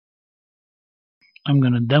I'm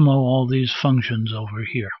going to demo all these functions over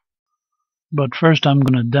here. But first I'm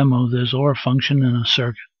going to demo this OR function in a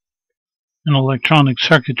circuit. In electronic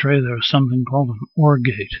circuitry there's something called an OR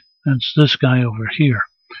gate. That's this guy over here.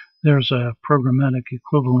 There's a programmatic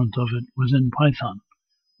equivalent of it within Python.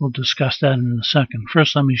 We'll discuss that in a second.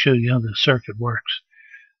 First let me show you how this circuit works.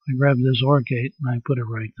 I grab this OR gate and I put it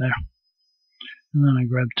right there. And then I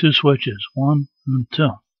grab two switches, 1 and 2.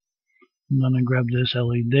 And then I grab this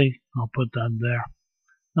LED, I'll put that there.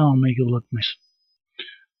 Now I'll make it look nice.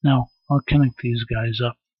 Now I'll connect these guys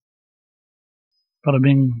up. Bada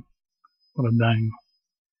bing, bada bang,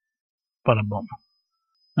 bada boom.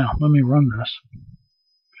 Now let me run this.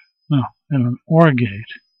 Now in an OR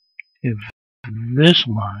gate, if this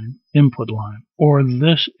line, input line, or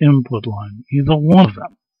this input line, either one of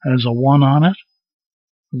them has a 1 on it,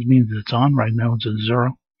 which means it's on. Right now it's at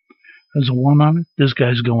 0. Has a 1 on it, this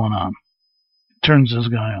guy's going on. It turns this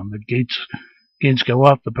guy on. The gates go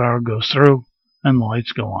up, the power goes through, and the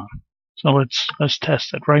lights go on. So let's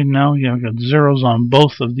test it. Right now you've got zeros on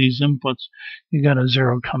both of these inputs. You got a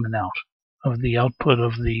 0 coming out of the output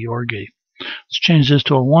of the OR gate. Let's change this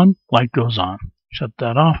to a 1. Light goes on. Shut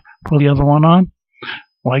that off. Put the other one on.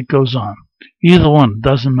 Light goes on. Either one,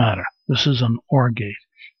 doesn't matter. This is an OR gate.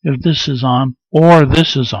 If this is on, or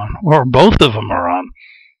this is on, or both of them are on,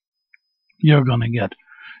 you're going to get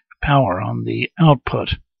power on the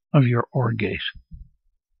output of your OR gate.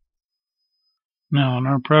 Now in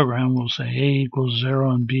our program we'll say A equals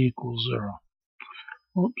 0 and B equals 0.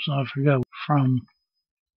 Oops, I forgot. From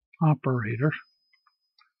operator,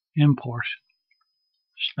 import,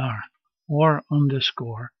 star, or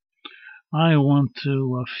underscore, I want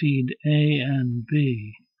to feed A and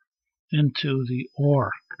B into the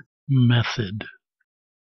OR method.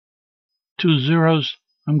 2 zeros,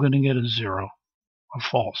 I'm going to get a 0, a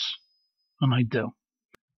false, and I do.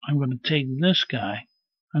 I'm going to take this guy,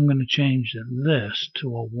 I'm going to change this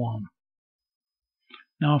to a 1.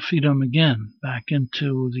 Now I'll feed them again back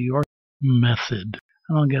into the OR method,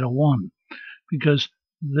 and I'll get a 1, because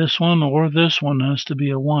this one or this one has to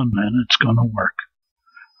be a 1, and it's going to work.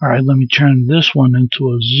 Alright, let me turn this one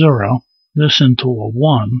into a 0, this into a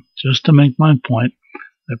 1, just to make my point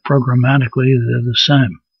that programmatically they're the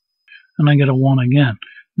same. And I get a 1 again.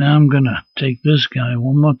 Now I'm going to take this guy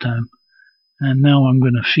one more time, and now I'm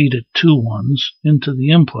going to feed it 2 1s into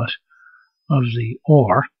the input of the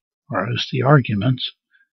OR, or as the arguments,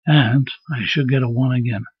 and I should get a 1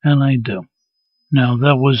 again, and I do. Now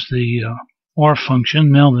that was the OR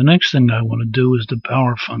function. Now the next thing I want to do is the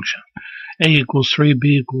power function. A equals 3,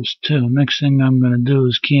 B equals 2. Next thing I'm going to do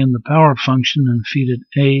is key in the power function and feed it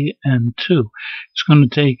A and 2. It's going to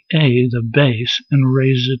take A, the base, and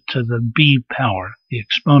raise it to the B power. The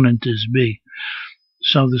exponent is B.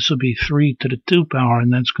 So this will be 3 to the 2 power,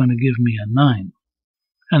 and that's going to give me a 9.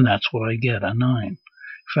 And that's what I get, a 9.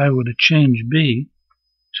 If I were to change B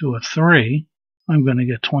to a 3, I'm going to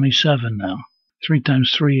get 27 now. 3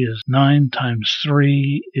 times 3 is 9, times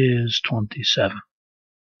 3 is 27.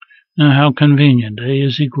 Now how convenient. A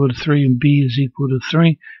is equal to 3 and B is equal to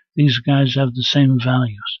 3. These guys have the same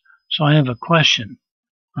values. So I have a question.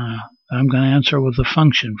 I'm going to answer with a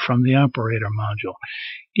function from the operator module.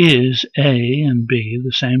 Is A and B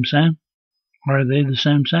the same? Are they the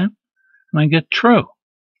same? And I get true.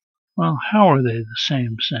 Well, how are they the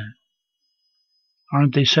same?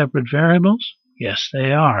 Aren't they separate variables? Yes,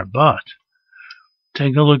 they are, but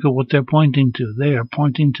take a look at what they're pointing to. They are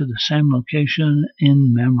pointing to the same location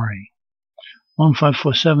in memory.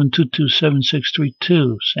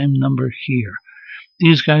 1547227632, same number here.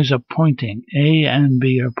 These guys are pointing, A and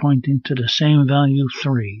B are pointing to the same value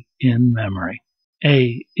 3 in memory.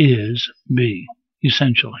 A is B,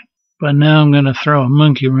 essentially. But now I'm going to throw a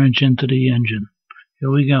monkey wrench into the engine. Here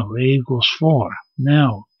we go. A equals 4.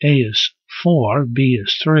 Now A is 4, B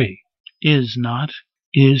is 3. Is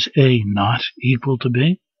A not equal to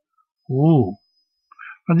B? Ooh.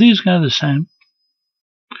 Are these guys the same?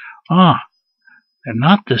 They're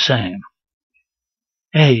not the same.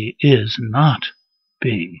 A is not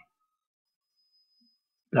B.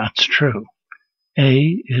 That's true.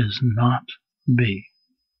 A is not B.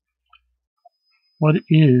 What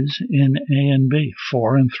is in A and B?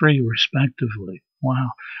 4 and 3 respectively.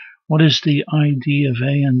 Wow. What is the ID of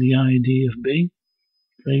A and the ID of B?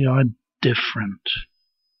 They are different.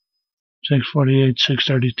 648,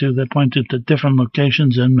 632, they pointed to different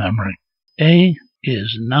locations in memory. A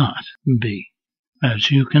is not B,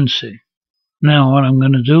 as you can see. Now what I'm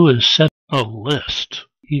going to do is set a list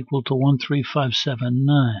equal to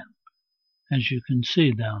 13579, as you can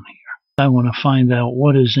see down here. I want to find out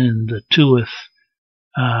what is in the 2th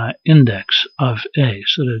index of A.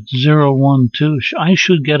 So that's 0, 1, 2. I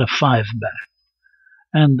should get a 5 back.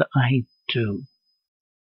 And I do.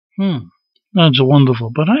 That's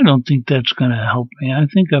wonderful, but I don't think that's going to help me. I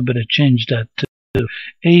think I better change that to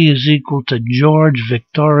A is equal to George,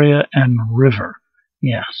 Victoria, and River.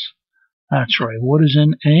 Yes, that's right. What is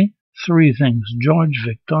in A? 3 things: George,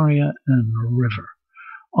 Victoria, and River.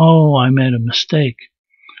 Oh, I made a mistake.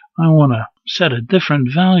 I want to set a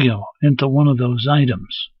different value into one of those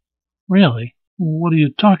items. Really? What are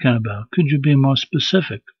you talking about? Could you be more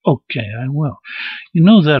specific? Okay, I will. You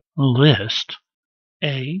know that list,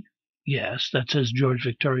 A, yes, that says George,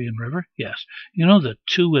 Victoria, and River? Yes. You know the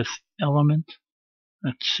 2th element?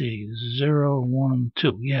 Let's see, 0, 1,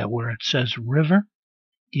 2. Yeah, where it says River?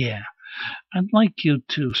 Yeah. I'd like you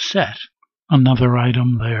to set another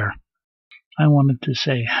item there. I wanted to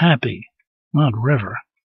say Happy, not River.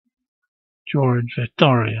 George,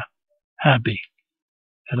 Victoria, Happy.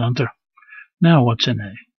 Hit enter. Now what's in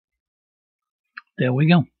A? There we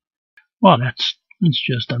go. Well, that's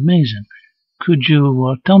just amazing. Could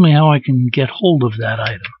you tell me how I can get hold of that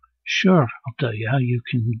item? Sure, I'll tell you how you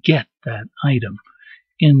can get that item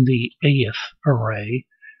in the Ath array,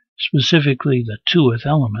 specifically the 2th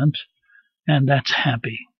element, and that's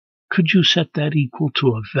Happy. Could you set that equal to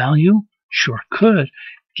a value? Sure could.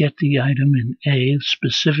 Get the item in A,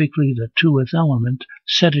 specifically the 2th element,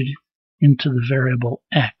 set it into the variable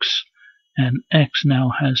X, and X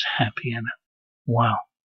now has Happy in it. Wow.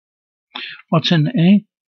 What's in A?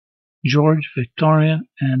 George, Victoria,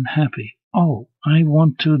 and Happy. Oh, I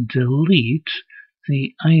want to delete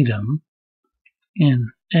the item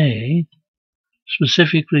in A,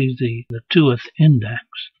 specifically the 2th index,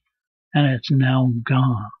 and it's now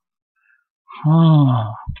gone.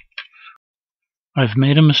 I've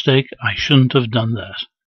made a mistake. I shouldn't have done that.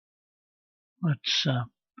 Let's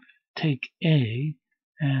take A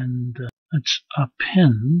and let's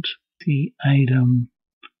append the item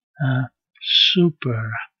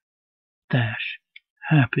super dash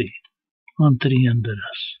happy onto the end of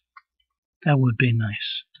this. That would be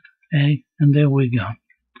nice. A, and there we go.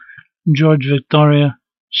 George, Victoria,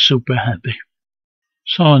 super happy.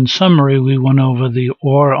 So in summary, we went over the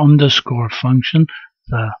OR underscore function,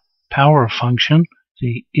 the power function,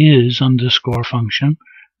 the is underscore function,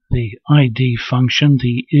 the ID function,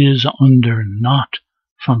 the is under not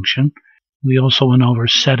function. We also went over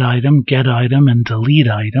set item, get item, and delete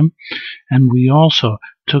item. And we also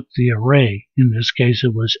took the array. In this case,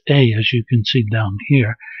 it was A, as you can see down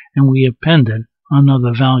here. And we appended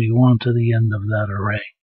another value onto the end of that array.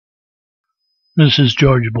 This is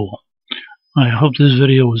George Boole. I hope this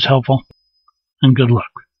video was helpful, and good luck.